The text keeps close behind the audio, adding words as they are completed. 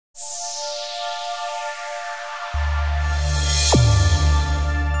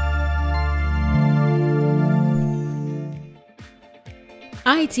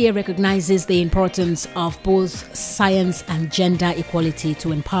IITA recognizes the importance of both science and gender equality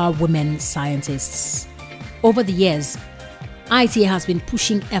to empower women scientists. Over the years, IITA has been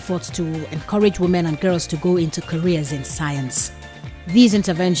pushing efforts to encourage women and girls to go into careers in science. These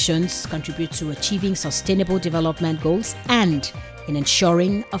interventions contribute to achieving sustainable development goals and in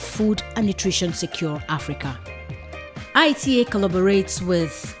ensuring a food and nutrition secure Africa. IITA collaborates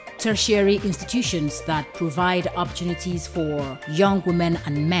with tertiary institutions that provide opportunities for young women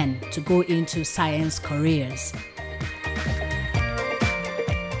and men to go into science careers.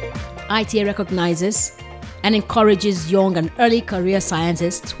 IITA recognizes and encourages young and early career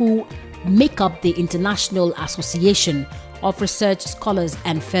scientists who make up the International Association of Research Scholars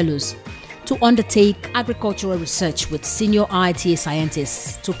and Fellows to undertake agricultural research with senior IITA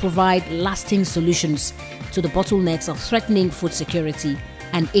scientists to provide lasting solutions to the bottlenecks of threatening food security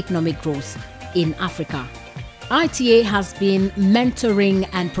and economic growth in Africa. IITA has been mentoring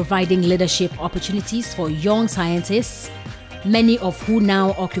and providing leadership opportunities for young scientists, many of who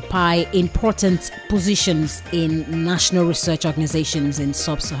now occupy important positions in national research organizations in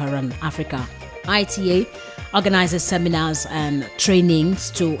sub-Saharan Africa. IITA organizes seminars and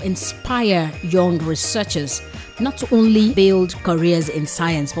trainings to inspire young researchers not to only build careers in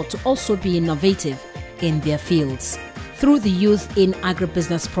science but to also be innovative in their fields. Through the Youth in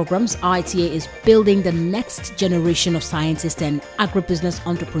Agribusiness programs, IITA is building the next generation of scientists and agribusiness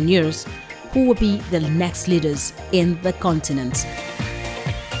entrepreneurs who will be the next leaders in the continent.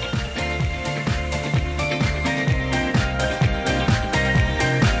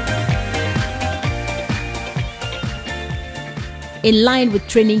 In line with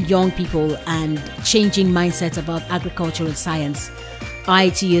training young people and changing mindsets about agriculture and science,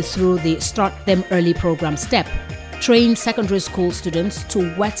 IITA, through the Start Them Early program STEP, train secondary school students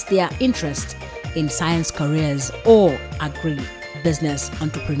to whet their interest in science careers or agri-business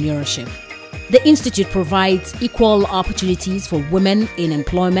entrepreneurship. The Institute provides equal opportunities for women in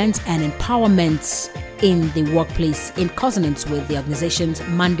employment and empowerment in the workplace in consonance with the organization's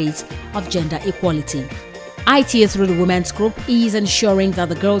mandate of gender equality. IITA, through the Women's Group, is ensuring that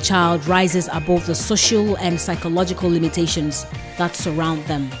the girl child rises above the social and psychological limitations that surround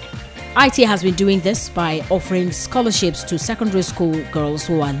them. IITA has been doing this by offering scholarships to secondary school girls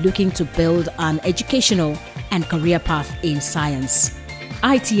who are looking to build an educational and career path in science.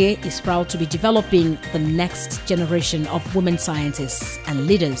 IITA is proud to be developing the next generation of women scientists and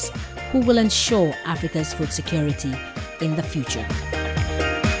leaders who will ensure Africa's food security in the future.